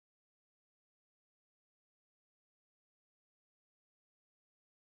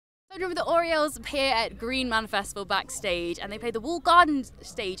I remember the Orielles appear at Green Man Festival backstage, and they played the Wall Garden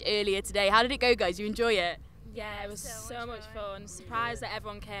stage earlier today. How did it go, guys? You enjoy it? Yeah, it was so much fun. Surprised that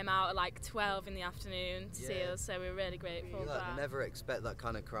everyone came out at like 12 in the afternoon to see us, so we were really grateful for that. Never expect that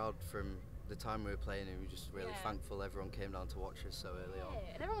kind of crowd from the time we were playing, and we were just really thankful everyone came down to watch us so early on.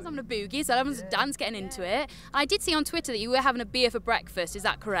 And everyone's having a boogie, so everyone's dance getting into it. I did see on Twitter that you were having a beer for breakfast, is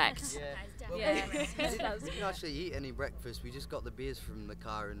that correct? Yeah. Well, we didn't actually eat any breakfast. We just got the beers from the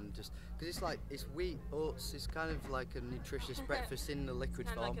car and just because it's wheat, oats. It's kind of like a nutritious breakfast in the liquid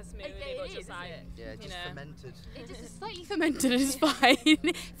Kind form. of like a smoothie, but just like fermented. It just is slightly fermented, it's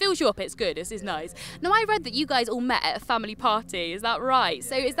fine. Fills you up, it's good, it's nice. Now I read that you guys all met at a family party, is that right?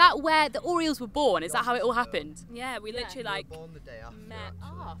 So is that where the Orielles were born? Is that how it all happened? Yeah, we literally like we were born the day after,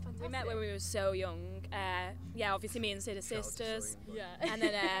 we met when we were so young. Yeah, obviously me and Sid are sisters. Yeah. And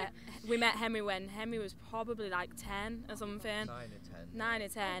then we met Henry when Henry was probably like 10 or something. 9 or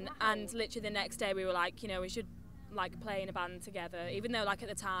 10. And literally the next day we were like, you know, we should like play in a band together. Even though like at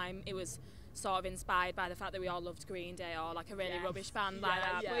the time it was sort of inspired by the fact that we all loved Green Day or like a really rubbish band like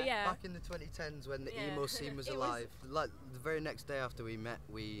that. But yeah. Back in the 2010s when the emo scene was alive, like the very next day after we met,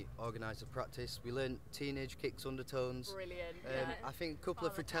 we organised a practice. We learned Teenage Kicks Undertones. Brilliant. I think a couple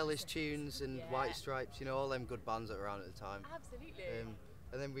of Fratellis tunes and White Stripes, you know, all them good bands that were around at the time. Absolutely.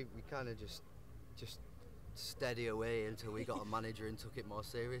 And then we kind of just steady away until we got a manager and took it more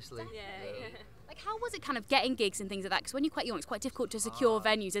seriously. Like how was it kind of getting gigs and things like that? Because when you're quite young, it's quite difficult to secure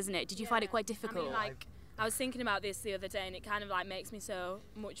venues, isn't it? Did you find it quite difficult? I mean, like, I was thinking about this the other day, and it kind of like makes me so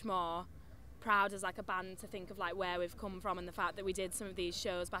much more proud as like a band to think of like where we've come from and the fact that we did some of these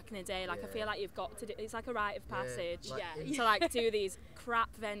shows back in the day. Like I feel like you've got to do, it's like a rite of passage to like do these crap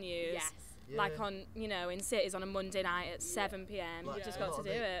venues. Like on, you know, in cities on a Monday night at 7 p.m. You've just got to do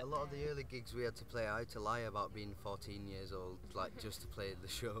it. A lot of the early gigs we had to play, I had to lie about being 14 years old, like just to play the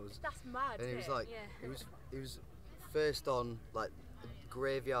shows. That's mad. And it was like, it was first on like a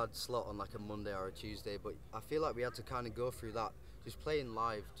graveyard slot on like a Monday or a Tuesday, but I feel like we had to kind of go through that, just playing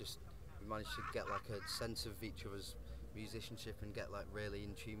live, we managed to get like a sense of each other's musicianship and get like really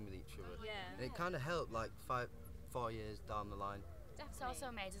in tune with each other. And it kind of helped like 4 years down the line. It's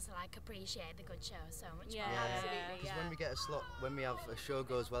also made us like appreciate the good show so much more. Absolutely. Because when we get a slot, when we have a show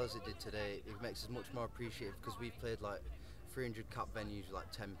go as well as it did today, it makes us much more appreciative because we've played like 300 cap venues with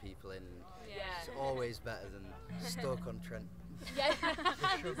like 10 people in. It's always better than Stoke-on-Trent.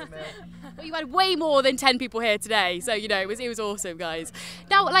 Well, you had way more than 10 people here today, so you know it was awesome, guys.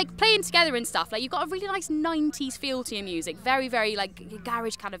 Now, like playing together and stuff, like you've got a really nice 90s feel to your music, very like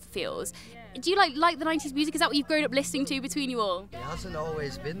garage kind of feels. Do you like the 90s music? Is that what you've grown up listening to between you all? It hasn't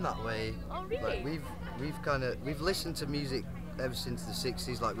always been that way. Oh, really? Like we've listened to music ever since the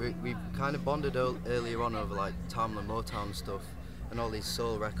 60s. Like we've kind of bonded earlier on over like Tamla Motown stuff and all these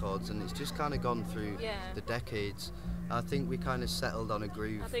soul records, and it's just kind of gone through the decades. I think we kind of settled on a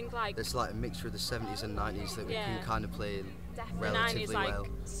groove. I think like that's like a mixture of the 70s and 90s that we can kind of play relatively the 90s, like well.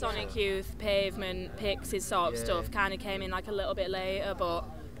 Sonic Youth, Pavement, Pixies sort of stuff kind of came in like a little bit later, but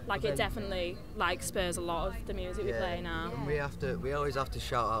like it definitely like spurs a lot of the music we play now. And we always have to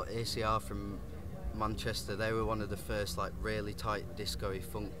shout out ACR from Manchester. They were one of the first like really tight disco-y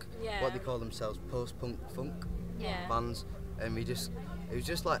funk, what they call themselves, post-punk funk bands, and it was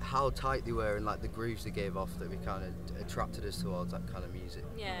just like how tight they were and like the grooves they gave off that we kind of attracted us towards that kind of music.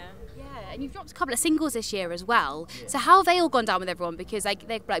 Yeah, and you've dropped a couple of singles this year as well. So how have they all gone down with everyone? Because like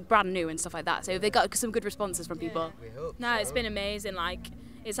they're like brand new and stuff like that. So they got some good responses from people. We hope. No, it's been amazing. Like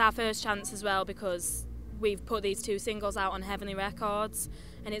it's our first chance as well because we've put these 2 singles out on Heavenly Records,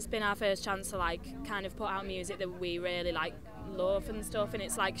 and it's been our first chance to like kind of put out music that we really like love and stuff, and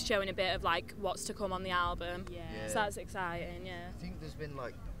it's like showing a bit of like what's to come on the album. So that's exciting. I think there's been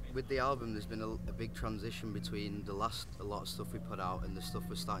like with the album there's been a big transition between a lot of stuff we put out and the stuff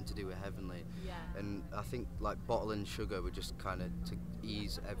we're starting to do with Heavenly, and I think like Bottle and Sugar were just kind of to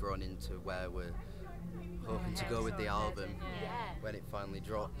ease everyone into where we're hoping to go with the album when it finally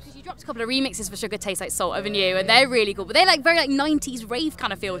drops. Because you dropped a couple of remixes for Sugar Tastes Like Salt, haven't you? And they're really cool, but they're like very like 90s rave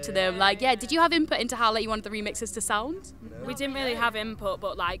kind of feel to them. Like, did you have input into how like you wanted the remixes to sound? We didn't really have input,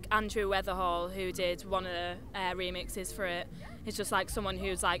 but like Andrew Weatherhall, who did one of the remixes for it, is just like someone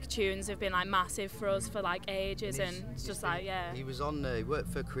whose like tunes have been like massive for us for like ages, and it's just like He was on. He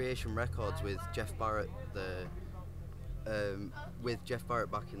worked for Creation Records with Jeff Barrett, with Jeff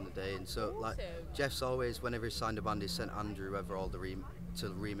Barrett back in the day, and so like Jeff's always, whenever he signed a band, he sent Andrew Weatherhall to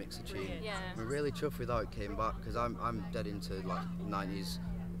remix a tune. We're really chuffed with how it came back because I'm dead into like 90s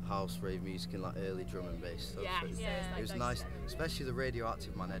house rave music and like early drum and bass stuff. Yeah, So it, yeah. it was nice, especially the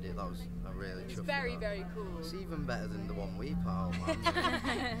Radioactive Man edit. That was a really chuffed. Very, very cool. It's even better than the one we put out,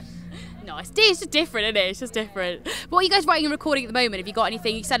 man. No, it's just different, isn't it? It's just different. But what are you guys writing and recording at the moment? Have you got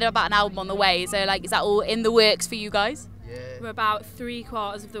anything? You said about an album on the way, so like, is that all in the works for you guys? Yeah. We're about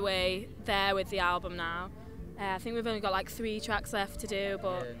 3/4 of the way there with the album now. I think we've only got like 3 tracks left to do,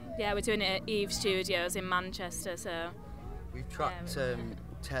 but yeah, we're doing it at Eve Studios in Manchester, so... We've tracked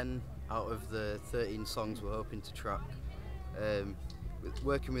 10 out of the 13 songs we're hoping to track.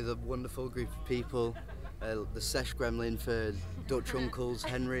 Working with a wonderful group of people, the Sesh Gremlin for Dutch Uncles,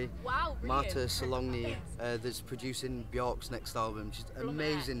 Henry, Wow, Marta Solongni, that's producing Bjork's next album, just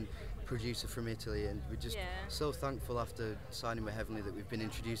amazing producer from Italy, and we're just so thankful after signing with Heavenly that we've been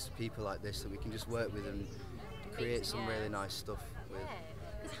introduced to people like this that we can just work with and create some really nice stuff with.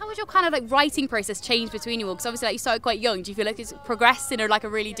 How has your kind of like writing process changed between you all? Because obviously like, you started quite young. Do you feel like it's progressed in a like a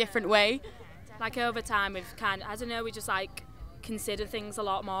really different way? Like over time we've kind of, I don't know, we just like consider things a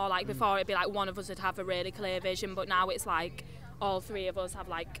lot more. Like before it'd be like one of us would have a really clear vision, but now it's like all 3 of us have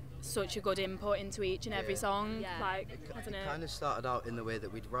like such a good input into each and every song. Like, I don't know. It kind of started out in the way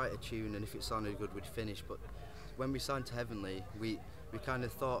that we'd write a tune and if it sounded good we'd finish, but when we signed to Heavenly we kind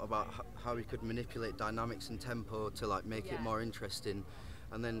of thought about how we could manipulate dynamics and tempo to like make it more interesting,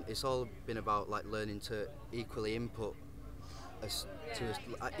 and then it's all been about like learning to equally input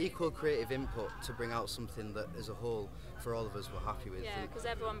equal creative input to bring out something that as a whole for all of us we're happy with. Yeah, because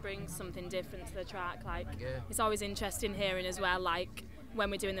everyone brings something different to the track. Like it's always interesting hearing as well, like when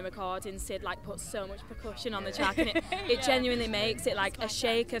we're doing the recording, Sid like puts so much percussion on the track, and it genuinely makes it like a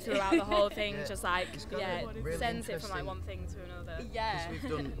shaker throughout the whole thing. Just like really sends it from like one thing to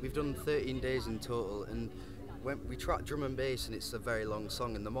another. We've done 13 days in total, and when we track drum and bass, and it's a very long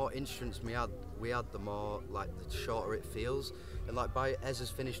song, and the more instruments we add, the more like the shorter it feels. And like by Ezra's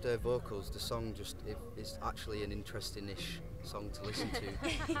finished her vocals, the song just is actually an interesting-ish song to listen to.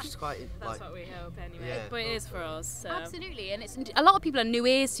 Which is quite That's what we hope anyway. Yeah, but it is for us. So. Absolutely, and it's a lot of people are new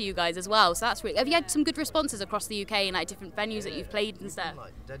ears to you guys as well. So that's really. Have you had some good responses across the UK and like different venues that you've played and stuff?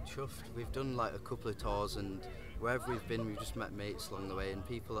 Like dead chuffed. We've done like a couple of tours, and wherever we've been, we've just met mates along the way, and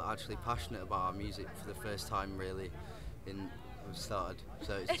people are actually passionate about our music for the first time, really. We've started,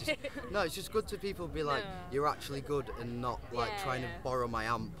 so it's just it's just good to people be like, you're actually good, and not like trying to borrow my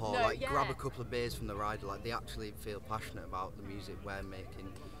amp or grab a couple of beers from the rider. Like they actually feel passionate about the music we're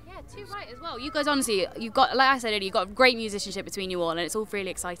making. Yeah, too right as well. You guys honestly, you've got, like I said earlier, you've got a great musicianship between you all, and it's all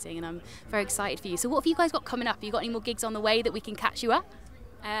really exciting, and I'm very excited for you. So what have you guys got coming up? Have you got any more gigs on the way that we can catch you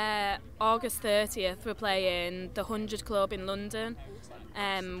at? August 30th we're playing the 100 Club in London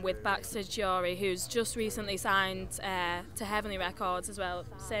with Baxter Jory, who's just recently signed to Heavenly Records as well,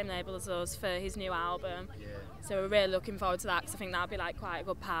 same label as us, for his new album. So we're really looking forward to that, because I think that'll be like quite a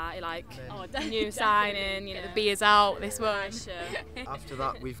good party, like new signing, you know. The beer's out this one. After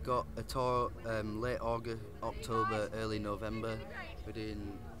that we've got a tour late August, October, early November. We're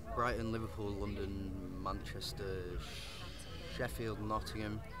doing Brighton, Liverpool, London, Manchester, Sheffield,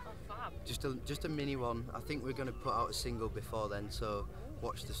 Nottingham. Just a mini one. I think we're going to put out a single before then, so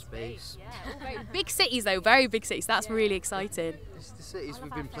watch the space. Big cities though, very big cities. That's really exciting. It's the cities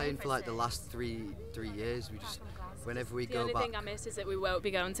we've been playing for like the last three years. We just, whenever we the go only back. thing I miss is that we won't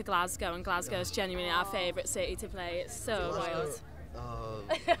be going to Glasgow, and Glasgow's genuinely our favourite city to play. It's so wild. No,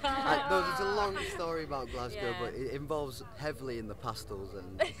 there's a long story about Glasgow, but it involves heavily in the pastels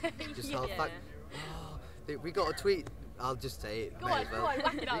and just how we got a tweet. I'll just say it.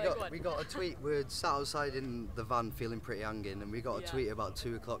 We got a tweet. We're sat outside in the van feeling pretty hanging, and we got a tweet about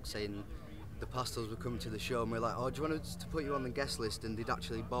 2 o'clock saying the pastels were coming to the show, and we're like, oh, do you want us to put you on the guest list? And they'd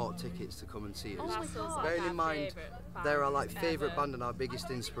actually bought tickets to come and see us. Bearing in mind, they're our like favourite band and our biggest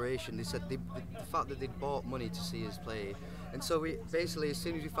inspiration. They said the fact that they'd bought money to see us play. And so we basically, as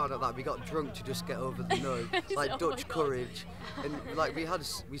soon as we found out that, we got drunk to just get over the nerve, like Dutch courage. And like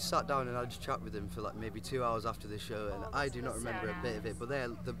we sat down and I had a chat with them for like maybe 2 hours after the show, and I do not remember a bit of it, but they're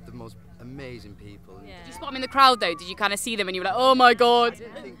the most amazing people. Did you spot them in the crowd though? Did you kind of see them and you were like, oh my god? I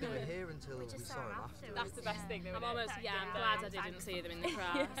didn't think they were here until we saw them after. That's the best thing. I'm glad I didn't see them in the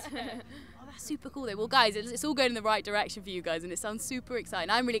crowd. Oh, that's super cool though. Well guys, it's all going in the right direction for you guys, and it sounds super exciting.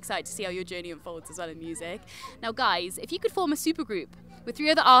 I'm really excited to see how your journey unfolds as well in music. Now guys, if you could form a supergroup with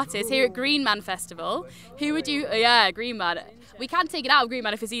 3 other artists here at Green Man Festival, who would you, Green Man. We can take it out of Green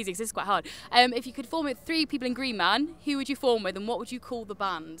Man if it's easy, because it's quite hard. If you could form with 3 people in Green Man, who would you form with, and what would you call the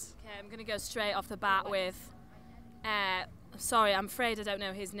band? Okay, I'm going to go straight off the bat with sorry, I'm afraid I don't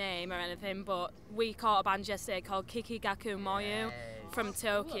know his name or anything, but we caught a band yesterday called Kikigaku Moyu from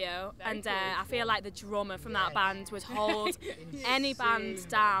Tokyo, and I feel like the drummer from that band would hold any band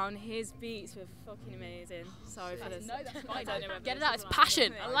down. His beats were fucking amazing. Sorry for this. No, that's fine. I don't know Get it out. It's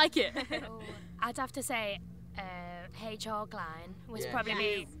passion. I like it. I'd have to say H. Klein was probably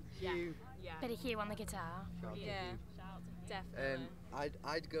be bit of Hugh on the guitar. Yeah, definitely.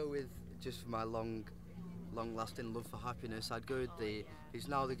 I'd go with, just for my long-lasting love for happiness, I'd go with who's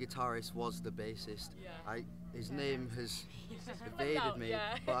now the guitarist, was the bassist. His name has evaded me,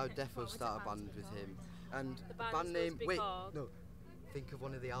 but I would definitely start a band with him. And The the band's band name, supposed to be wait, called- no, think of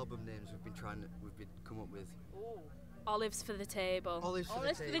one of the album names we've come up with. Olives for the Table. Olives for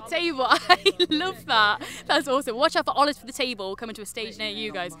Olives the for the Table. table. I love that. That's awesome. Watch out for Olives for the Table coming to a stage near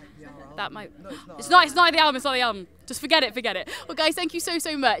you guys. That might. No, It's not the album. It's not the album. Just forget it. Well, guys, thank you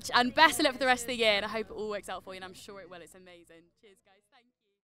so much, and best of luck for the rest of the year. And I hope it all works out for you. And I'm sure it will. It's amazing. Cheers, guys.